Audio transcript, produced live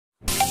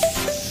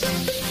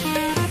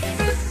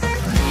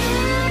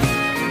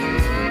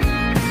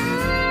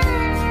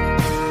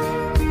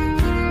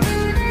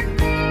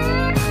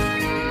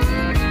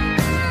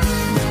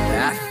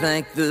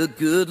thank the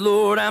good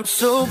Lord I'm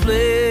so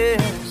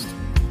blessed.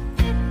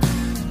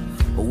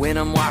 When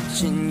I'm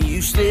watching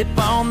you slip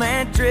on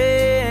that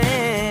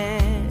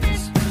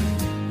dress,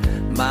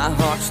 my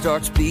heart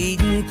starts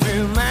beating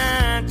through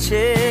my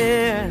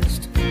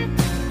chest.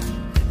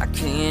 I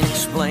can't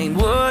explain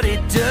what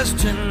it does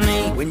to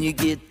me when you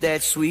get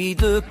that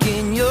sweet look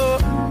in your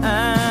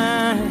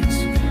eyes.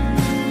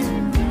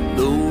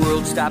 The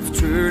world stops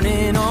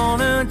turning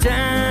on a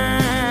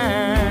dime.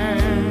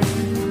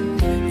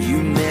 You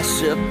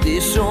mess up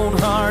this old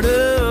heart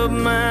of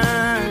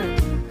mine.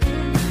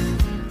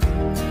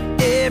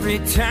 Every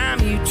time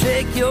you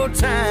take your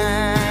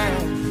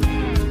time,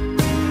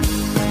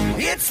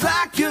 it's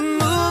like you're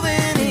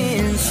moving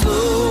in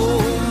slow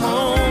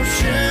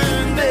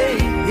motion,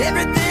 babe.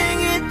 Everything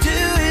you do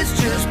is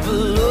just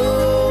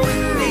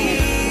blowing me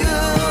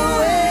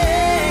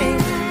away.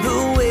 The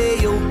way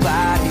your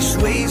body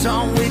sways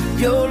on with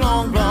your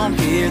long blonde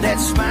hair, that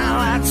smile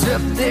lights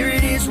up, there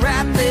it is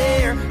right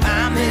there.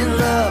 I'm in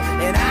love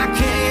and I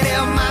can't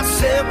help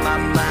myself. My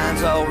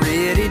mind's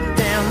already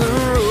down the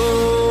road.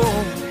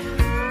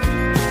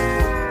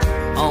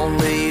 On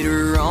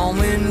later on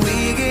when we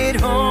get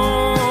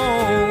home,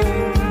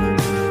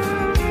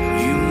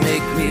 you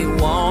make me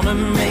wanna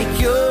make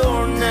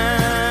your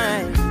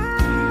night.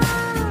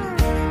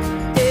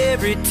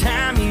 Every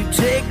time you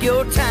take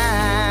your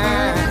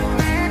time.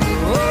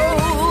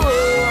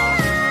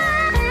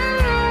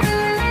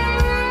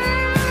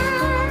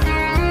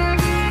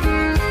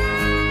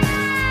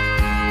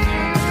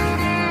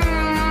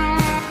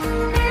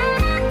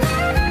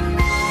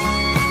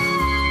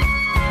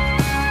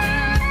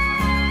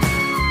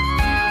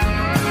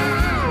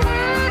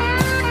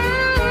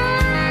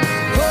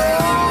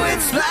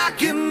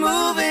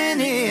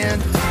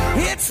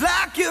 It's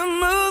like you're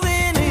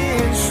moving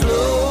in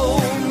slow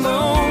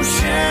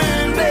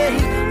motion,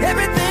 babe.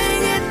 Everything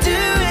you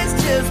do is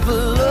just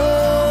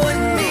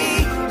blowing me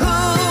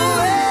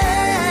away.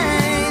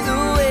 The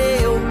way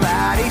your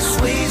body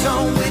sways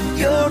on with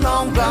your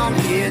long blonde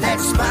hair, that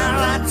smile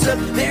lights up,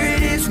 there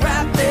it is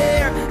right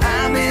there.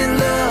 I'm in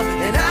love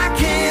and I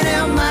can't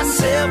help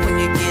myself when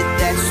you get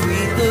that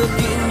sweet look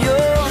in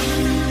your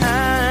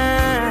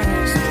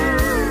eyes.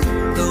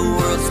 The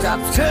world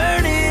stops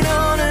turning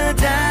on a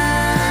dime.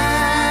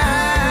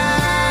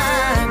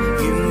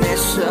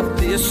 Up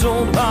this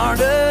old heart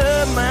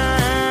of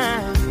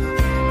mine.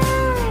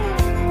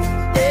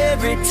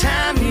 Every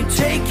time you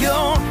take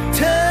your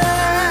time,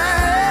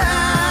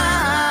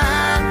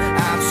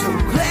 I'm so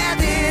glad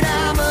that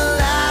I'm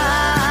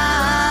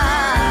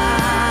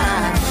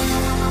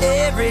alive.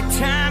 Every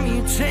time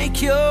you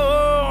take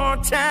your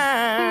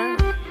time.